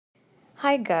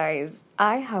Hi guys,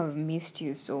 I have missed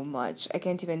you so much. I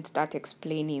can't even start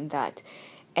explaining that.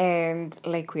 And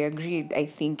like we agreed, I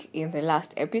think in the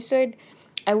last episode,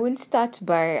 I won't start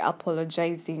by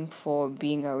apologizing for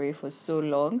being away for so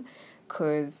long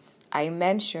because I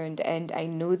mentioned, and I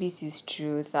know this is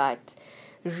true, that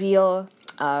real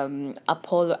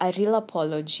a real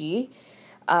apology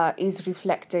is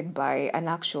reflected by an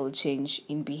actual change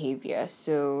in behavior.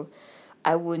 So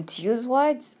I won't use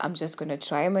words. I'm just going to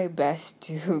try my best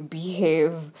to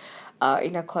behave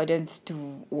in accordance to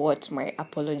what my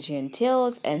apology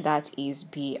entails, and that is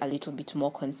be a little bit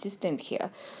more consistent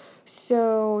here.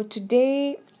 So,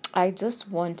 today I just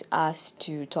want us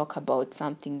to talk about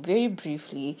something very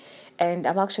briefly, and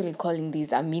I'm actually calling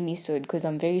this a mini-sode because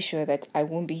I'm very sure that I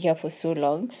won't be here for so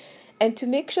long. And to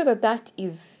make sure that that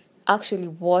is actually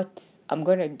what I'm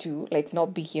gonna do, like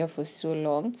not be here for so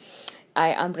long,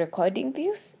 I am recording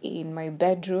this in my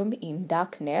bedroom in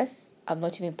darkness. I've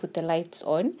not even put the lights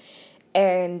on.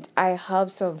 And I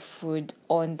have some food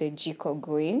on the Jiko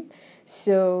going.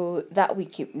 So that will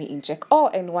keep me in check. Oh,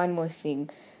 and one more thing.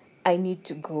 I need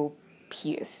to go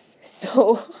piss.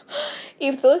 So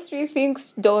if those three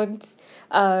things don't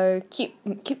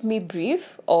keep me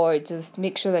brief or just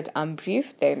make sure that I'm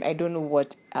brief, then I don't know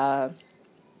what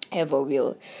ever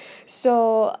will.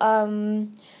 So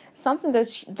something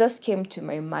that just came to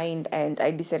my mind, and I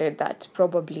decided that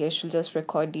probably I should just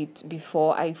record it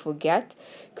before I forget,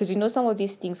 because some of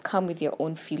these things come with your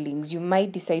own feelings. You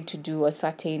might decide to do a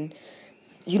certain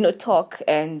talk,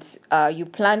 and you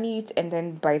plan it, and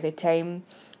then by the time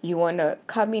you want to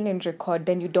come in and record,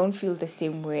 then you don't feel the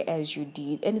same way as you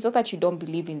did. And it's not that you don't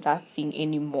believe in that thing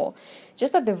anymore,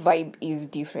 just that the vibe is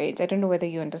different. I don't know whether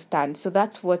you understand. So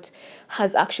that's what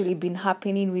has actually been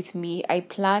happening with me. I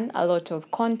plan a lot of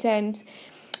content,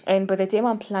 and by the time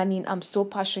I'm planning, I'm so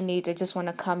passionate. I just want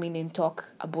to come in and talk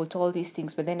about all these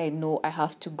things. But then I know I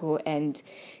have to go and,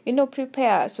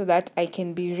 prepare so that I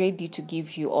can be ready to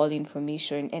give you all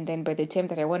information. And then by the time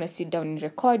that I want to sit down and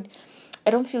record, I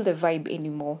don't feel the vibe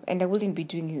anymore. And I wouldn't be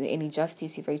doing you any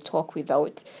justice if I talk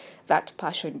without that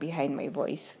passion behind my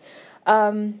voice.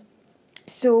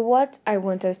 So what I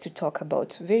want us to talk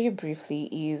about very briefly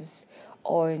is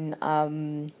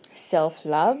on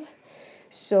self-love.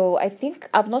 So I think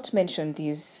I've not mentioned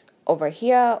this over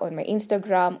here on my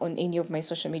Instagram, on any of my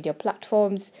social media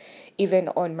platforms, even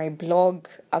on my blog.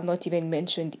 I've not even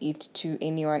mentioned it to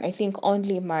anyone. I think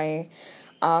only my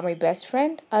best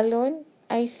friend alone,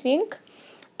 I think.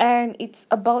 And it's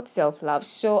about self-love.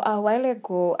 So a while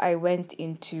ago, I went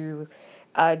into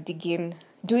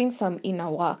doing some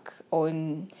inner work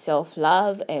on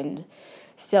self-love and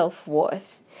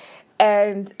self-worth.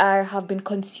 And I have been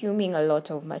consuming a lot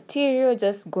of material,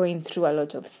 just going through a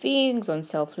lot of things on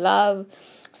self-love,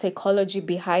 psychology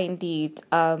behind it,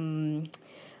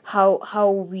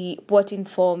 what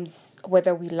informs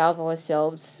whether we love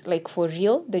ourselves, like for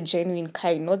real, the genuine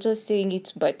kind, not just saying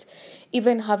it, but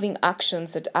even having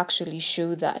actions that actually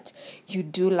show that you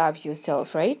do love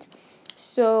yourself, right?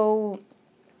 So,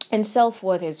 and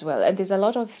self-worth as well. And there's a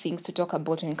lot of things to talk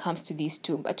about when it comes to these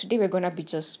two, but today we're going to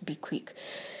be quick.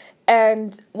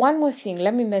 And one more thing,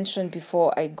 let me mention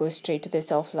before I go straight to the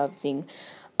self-love thing.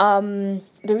 The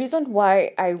reason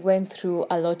why I went through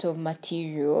a lot of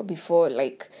material before,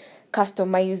 like,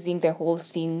 customizing the whole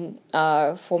thing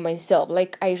for myself.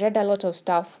 Like, I read a lot of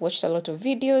stuff, watched a lot of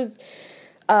videos,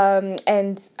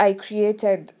 and I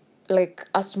created, like,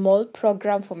 a small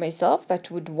program for myself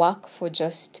that would work for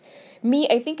just me.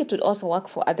 I think it would also work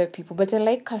for other people, but I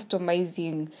like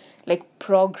customizing, like,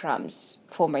 programs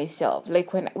for myself.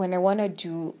 Like, when I want to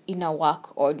do inner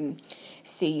work on,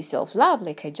 say, self-love,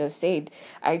 like I just said,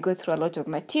 I go through a lot of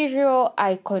material.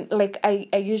 I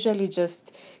usually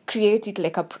just create it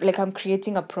like I'm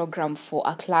creating a program for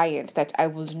a client that I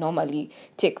would normally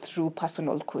take through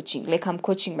personal coaching. Like, I'm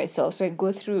coaching myself. So I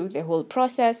go through the whole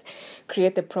process,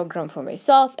 create the program for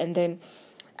myself, and then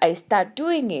I start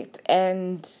doing it.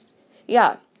 And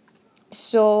yeah.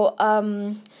 So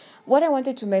what I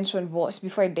wanted to mention was,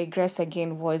 before I digress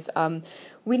again, was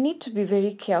we need to be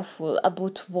very careful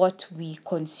about what we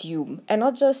consume, and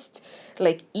not just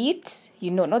like eat,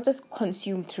 not just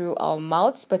consume through our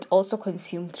mouths, but also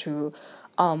consume through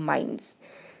our minds.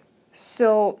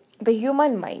 So the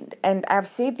human mind, and I've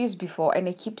said this before and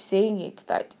I keep saying it,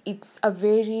 that it's a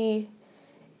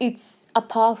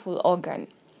powerful organ,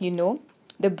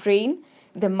 the brain,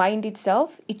 the mind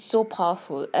itself, it's so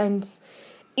powerful. And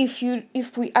if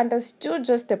we understood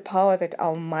just the power that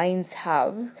our minds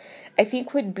have, I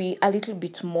think we'd be a little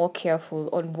bit more careful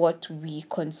on what we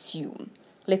consume.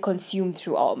 Like, consume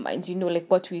through our minds,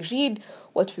 like what we read,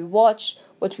 what we watch,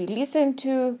 what we listen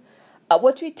to,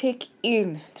 what we take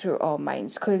in through our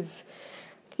minds. Because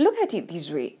look at it this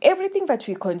way: everything that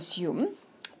we consume,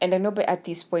 and I know at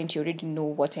this point you already know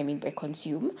what I mean by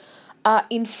consume,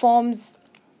 informs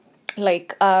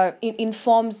it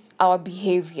informs our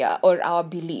behavior or our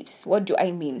beliefs. What do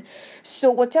I mean? So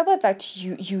whatever that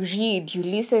you read, you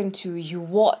listen to, you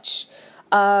watch,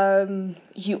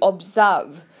 you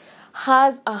observe,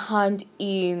 has a hand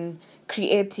in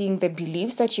creating the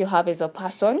beliefs that you have as a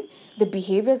person, the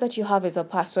behaviors that you have as a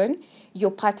person,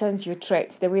 your patterns, your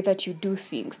traits, the way that you do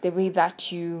things, the way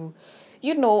that you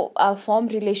form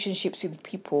relationships with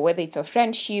people, whether it's a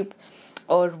friendship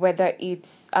or whether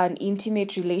it's an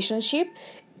intimate relationship.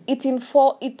 It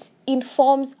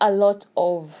informs a lot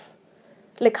of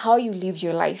like how you live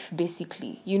your life,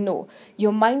 basically.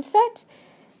 Your mindset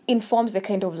informs the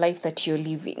kind of life that you're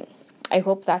living. I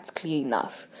hope that's clear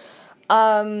enough.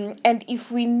 And if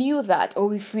we knew that,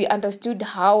 or if we understood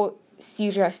how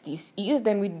serious this is,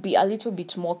 then we'd be a little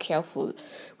bit more careful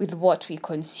with what we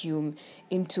consume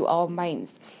into our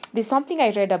minds. There's something I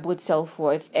read about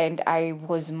self-worth, and I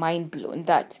was mind blown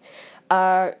that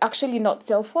actually not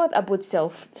self-worth, about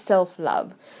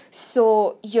self-love.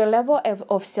 So your level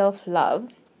of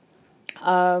self-love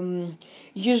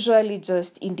usually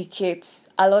just indicates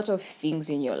a lot of things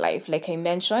in your life. Like I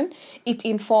mentioned, it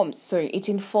informs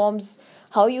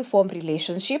how you form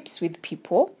relationships with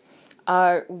people,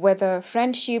 whether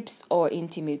friendships or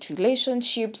intimate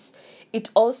relationships. It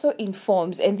also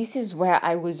informs, and this is where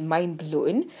I was mind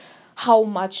blown, how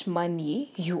much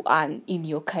money you earn in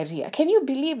your career. Can you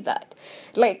believe that?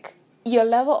 Like, your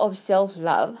level of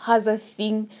self-love has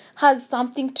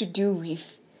something to do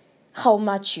with how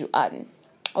much you earn,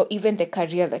 or even the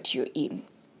career that you're in.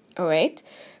 All right?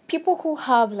 People who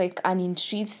have like an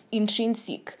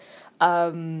intrinsic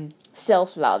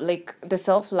self-love, like the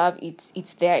self-love,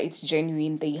 it's there, it's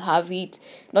genuine, they have it,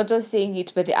 not just saying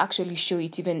it, but they actually show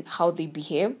it, even how they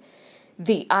behave,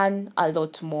 they earn a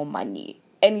lot more money.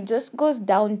 And it just goes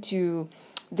down to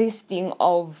this thing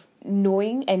of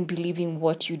knowing and believing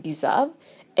what you deserve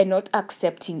and not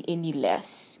accepting any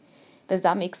less. Does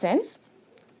that make sense?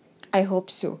 I hope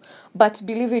so. But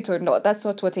believe it or not, that's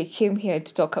not what I came here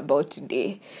to talk about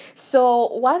today. So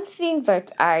one thing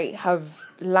that I have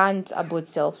learned about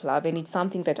self-love, and it's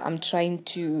something that I'm trying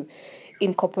to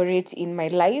incorporate in my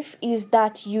life, is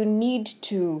that you need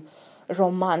to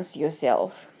romance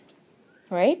yourself,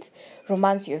 right?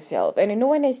 Romance yourself. And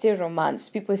when I say romance,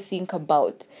 people think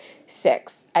about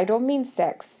sex. I don't mean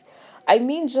sex. I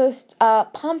mean just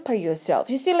pamper yourself.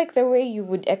 You see, like the way you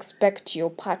would expect your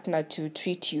partner to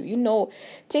treat you,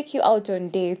 take you out on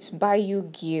dates, buy you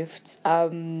gifts,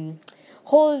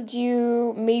 hold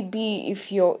you. Maybe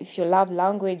if your love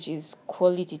language is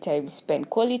quality time, spend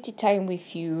quality time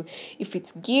with you. If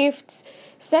it's gifts,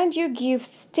 send you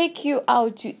gifts, take you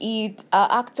out to eat,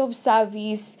 act of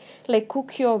service, like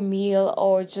cook your meal,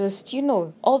 or just,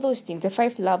 all those things. The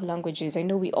 5 love languages, I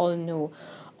know we all know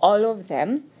all of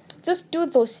them. Just do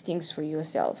those things for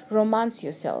yourself. Romance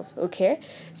yourself, okay?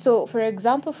 So, for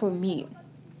example, for me,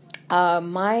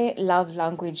 my love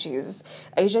languages,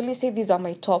 I usually say these are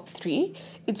my top 3.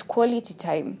 It's quality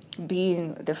time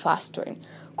being the first one.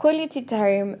 Quality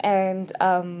time and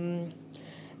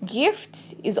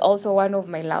gifts is also one of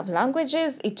my love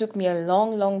languages. It took me a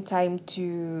long, long time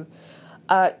to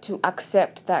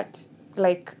accept that,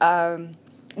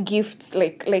 gifts,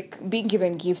 like being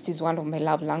given gifts is one of my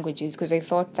love languages, because I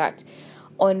thought that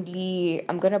only,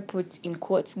 I'm gonna put in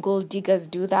quotes, gold diggers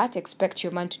do that, expect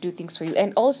your man to do things for you.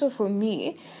 And also for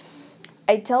me,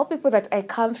 I tell people that I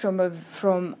come from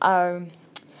a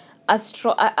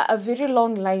very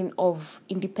long line of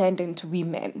independent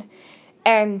women,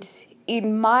 and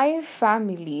in my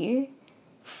family,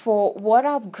 for what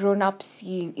I've grown up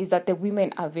seeing, is that the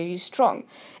women are very strong,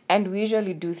 and we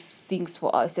usually do things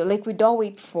for us. So, we don't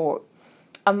wait for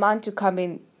a man to come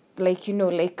in,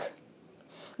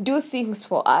 do things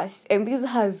for us. And this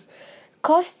has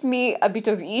caused me a bit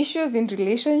of issues in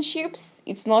relationships.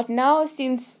 It's not now,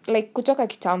 since, kutoka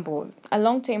kitambo, a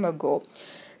long time ago.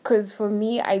 Because for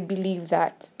me, I believe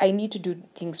that I need to do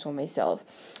things for myself.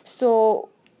 So,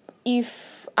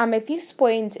 if I'm at this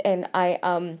point and I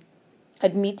am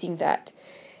admitting that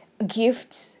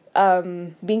gifts,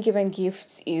 being given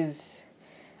gifts is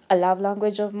a love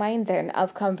language of mine, then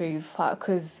I've come very far.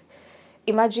 Because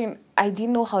imagine, I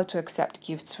didn't know how to accept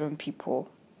gifts from people.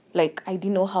 I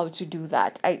didn't know how to do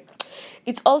that.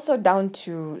 It's also down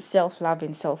to self-love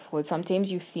and self-worth.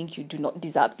 Sometimes you think you do not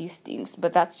deserve these things,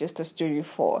 but that's just a story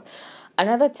for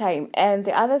another time. And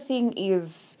the other thing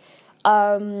is,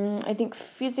 I think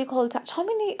physical touch. How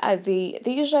many are they?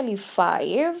 They're usually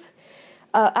 5.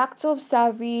 acts of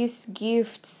service,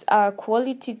 gifts,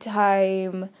 quality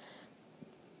time.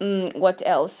 What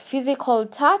else? Physical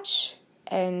touch,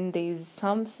 and there's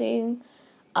something.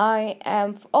 I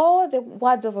am. Oh, the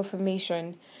words of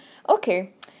affirmation.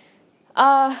 Okay.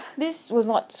 This was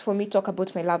not for me to talk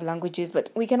about my love languages,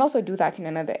 but we can also do that in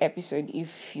another episode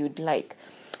if you'd like.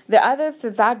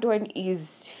 The third one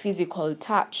is physical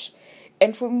touch.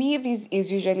 And for me, this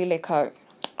is usually like a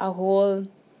whole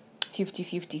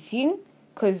 50-50 thing.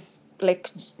 Because, like,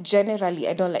 generally,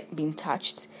 I don't like being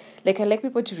touched. Like, I like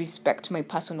people to respect my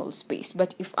personal space.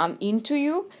 But if I'm into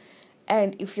you,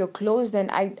 and if you're close, then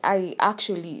I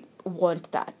actually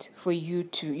want that for you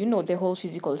to, the whole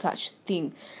physical touch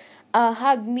thing.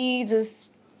 Hug me, just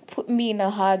put me in a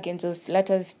hug and just let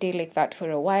us stay like that for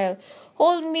a while.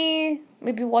 Hold me,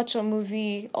 maybe watch a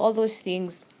movie, all those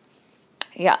things.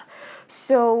 Yeah.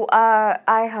 So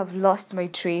I have lost my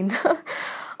train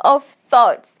of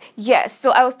thoughts. Yes.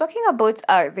 So I was talking about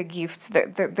the gifts,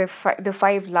 the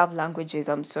five love languages.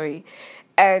 I'm sorry,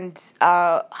 and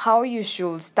how you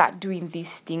should start doing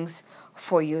these things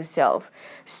for yourself.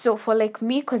 So for like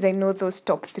me, because I know those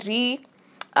top three.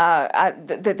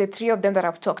 The three of them that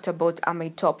I've talked about are my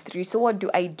top three. So what do?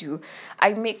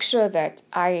 I make sure that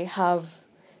I have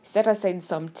set aside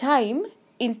some time,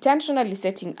 intentionally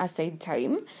setting aside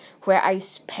time where I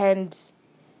spend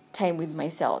time with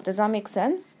myself. Does that make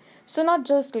sense? So not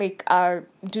just like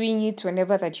doing it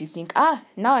whenever that you think,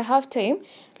 now I have time,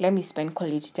 let me spend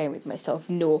quality time with myself.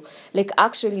 No, like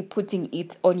actually putting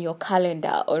it on your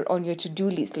calendar or on your to-do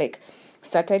list, like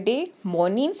Saturday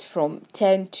mornings from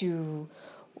 10 to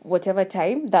whatever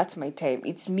time, that's my time.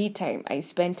 It's me time. I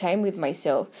spend time with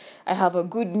myself. I have a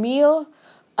good meal.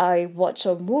 I watch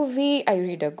a movie. I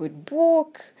read a good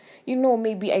book.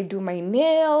 Maybe I do my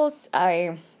nails.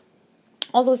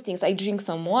 All those things. I drink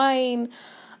some wine.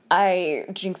 I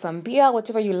drink some beer.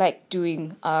 Whatever you like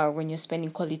doing when you're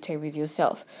spending quality time with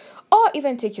yourself. Or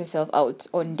even take yourself out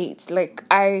on dates. Like,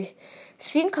 I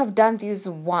think I've done this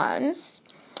once,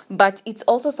 but it's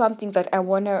also something that I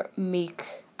want to make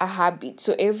a habit.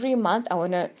 So every month I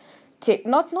want to take,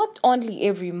 not only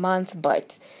every month,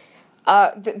 but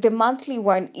the monthly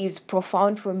one is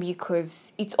profound for me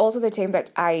because it's also the time that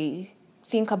I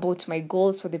think about my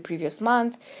goals for the previous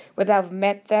month, whether I've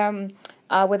met them,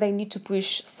 whether I need to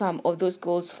push some of those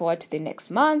goals forward to the next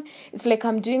month. It's like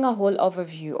I'm doing a whole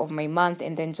overview of my month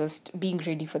and then just being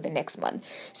ready for the next month.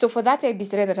 So for that, I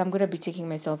decided that I'm going to be taking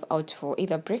myself out for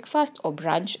either breakfast or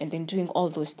brunch and then doing all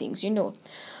those things,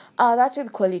 That's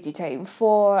with quality time.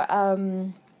 For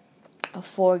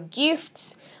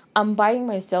gifts, I'm buying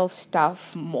myself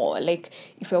stuff more. Like,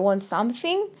 if I want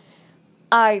something,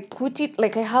 I put it,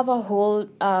 like, I have a whole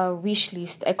wish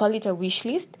list. I call it a wish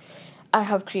list. I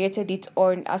have created it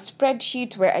on a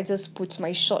spreadsheet where I just put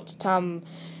my short-term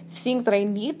things that I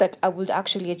need that I would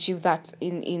actually achieve that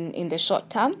in the short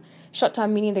term. Short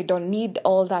term meaning they don't need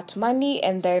all that money,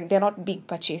 and then they're not big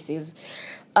purchases.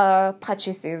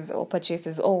 Purchases.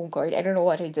 Oh God, I don't know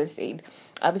what I just said.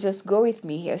 But just go with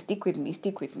me here. Stick with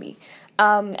me.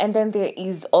 And then there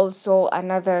is also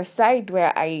another side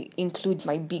where I include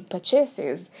my big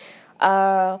purchases.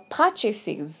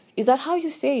 Purchases. Is that how you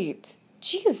say it?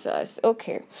 Jesus.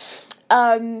 Okay.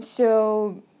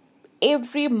 So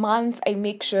every month I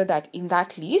make sure that in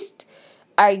that list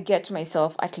I get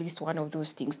myself at least one of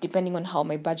those things, depending on how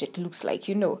my budget looks like,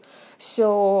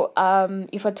 So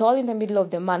if at all in the middle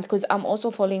of the month, because I'm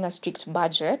also following a strict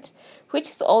budget, which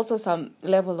is also some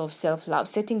level of self-love,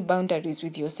 setting boundaries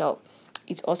with yourself,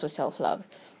 it's also self-love.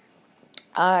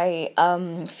 I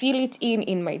fill it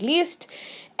in my list,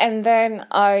 and then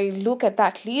I look at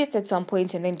that list at some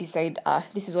point and then decide,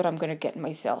 this is what I'm going to get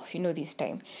myself, this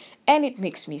time. And it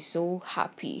makes me so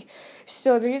happy.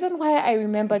 So the reason why I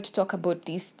remember to talk about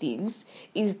these things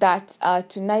is that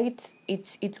tonight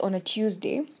it's on a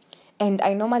Tuesday, and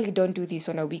I normally don't do this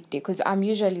on a weekday because I'm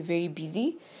usually very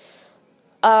busy.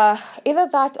 Either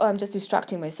that or I'm just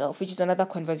distracting myself, which is another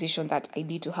conversation that I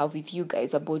need to have with you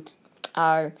guys about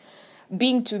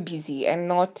being too busy and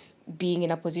not being in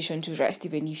a position to rest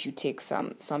even if you take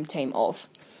some time off.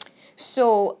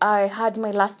 So I had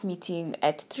my last meeting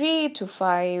at 3 to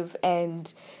 5,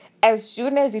 and as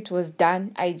soon as it was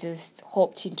done, I just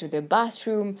hopped into the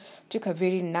bathroom, took a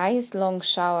very nice long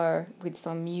shower with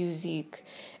some music,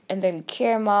 and then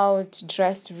came out,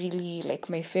 dressed really like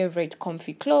my favorite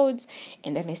comfy clothes,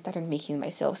 and then I started making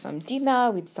myself some dinner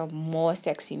with some more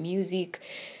sexy music.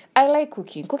 I like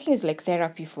cooking. Cooking is like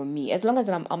therapy for me. As long as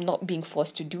I'm not being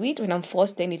forced to do it. When I'm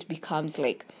forced, then it becomes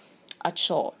like a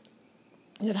chore.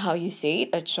 Is that how you say it?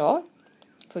 A chore?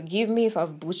 Forgive me if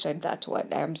I've butchered that word.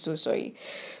 I am so sorry.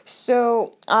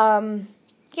 So,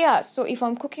 yeah, so if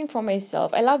I'm cooking for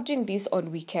myself, I love doing this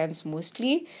on weekends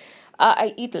mostly.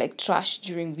 I eat like trash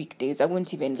during weekdays. I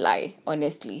won't even lie,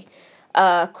 honestly.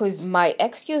 Cause my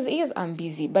excuse is I'm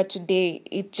busy, but today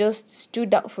it just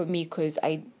stood out for me because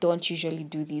I don't usually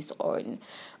do this on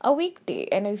a weekday,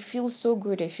 and I feel so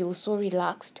good. I feel so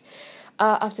relaxed.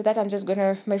 After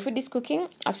that, my food is cooking.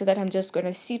 After that, I'm just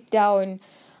gonna sit down,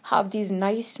 have this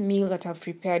nice meal that I've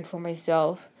prepared for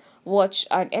myself, watch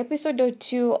an episode or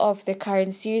two of the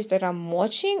current series that I'm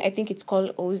watching. I think it's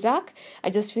called Ozark.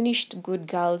 I just finished Good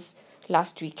Girls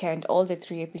last weekend, all the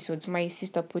 3 episodes. My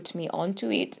sister put me onto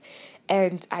it,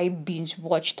 and I binge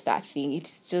watched that thing.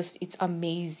 It's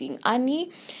amazing.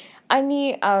 Annie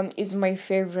is my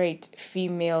favorite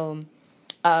female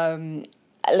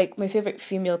like my favorite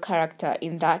female character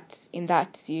in that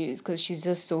series, because she's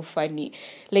just so funny.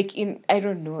 Like, in I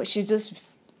don't know, she's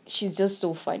just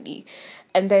so funny.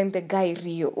 And then the guy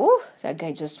Rio, oh, that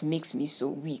guy just makes me so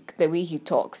weak, the way he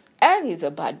talks, and he's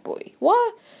a bad boy.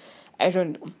 What? I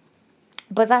don't know,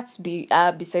 but that's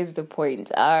besides the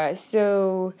point.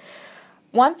 So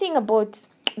one thing about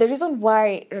the reason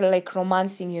why like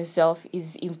romancing yourself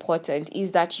is important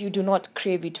is that you do not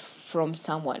crave it from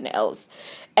someone else.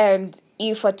 And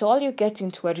if at all you get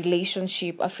into a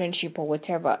relationship, a friendship, or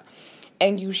whatever,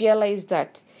 and you realize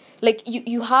that like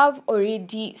you have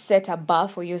already set a bar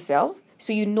for yourself,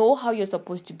 so you know how you're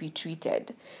supposed to be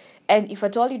treated. And if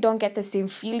at all you don't get the same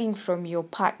feeling from your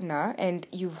partner, and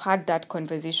you've had that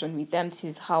conversation with them, this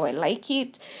is how I like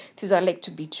it, this is how I like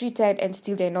to be treated, and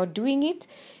still they're not doing it,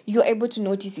 you're able to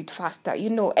notice it faster,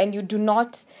 and you do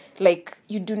not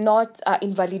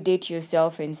invalidate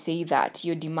yourself and say that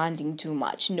you're demanding too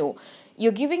much. No,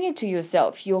 you're giving it to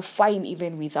yourself. You're fine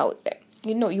even without them.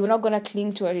 You're not going to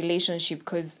cling to a relationship,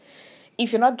 because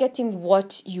if you're not getting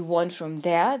what you want from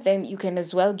there, then you can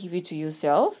as well give it to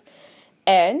yourself.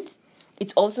 And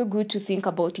it's also good to think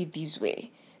about it this way.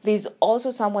 There's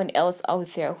also someone else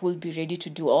out there who will be ready to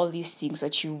do all these things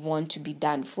that you want to be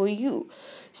done for you.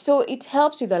 So it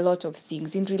helps with a lot of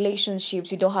things. In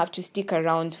relationships, you don't have to stick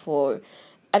around for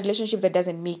a relationship that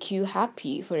doesn't make you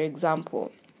happy, for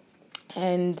example.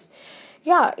 And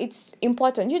yeah, it's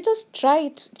important. You just try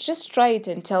it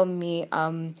and tell me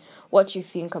what you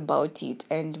think about it,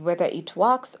 and whether it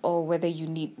works or whether you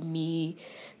need me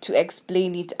to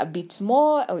explain it a bit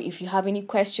more. Or if you have any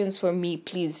questions for me,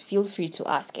 please feel free to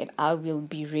ask, and I will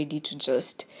be ready to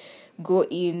just go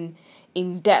in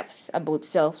depth about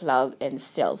self-love and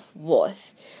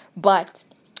self-worth. But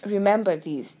remember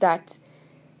this, that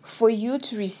for you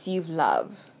to receive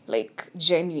love, like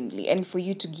genuinely, and for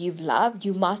you to give love,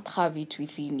 you must have it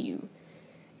within you.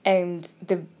 And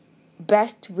the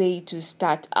best way to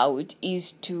start out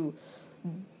is to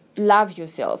love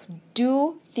yourself.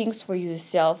 Do things for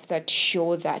yourself that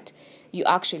show that you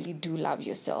actually do love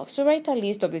yourself. So write a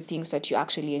list of the things that you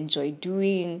actually enjoy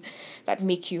doing, that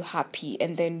make you happy,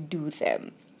 and then do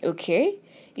them. Okay?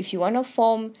 If you want to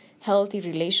form healthy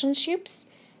relationships,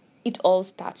 it all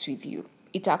starts with you.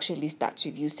 It actually starts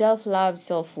with you. Self-love,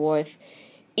 self-worth.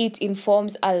 It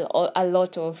informs a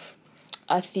lot of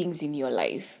things in your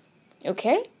life.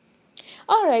 Okay?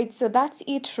 All right, so that's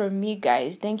it from me,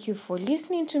 guys. Thank you for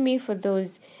listening to me for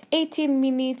those 18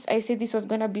 minutes. I said this was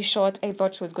going to be short. I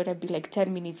thought it was going to be like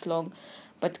 10 minutes long.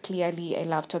 But clearly, I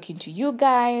love talking to you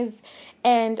guys.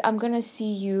 And I'm going to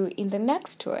see you in the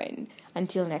next one.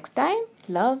 Until next time,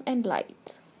 love and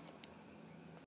light.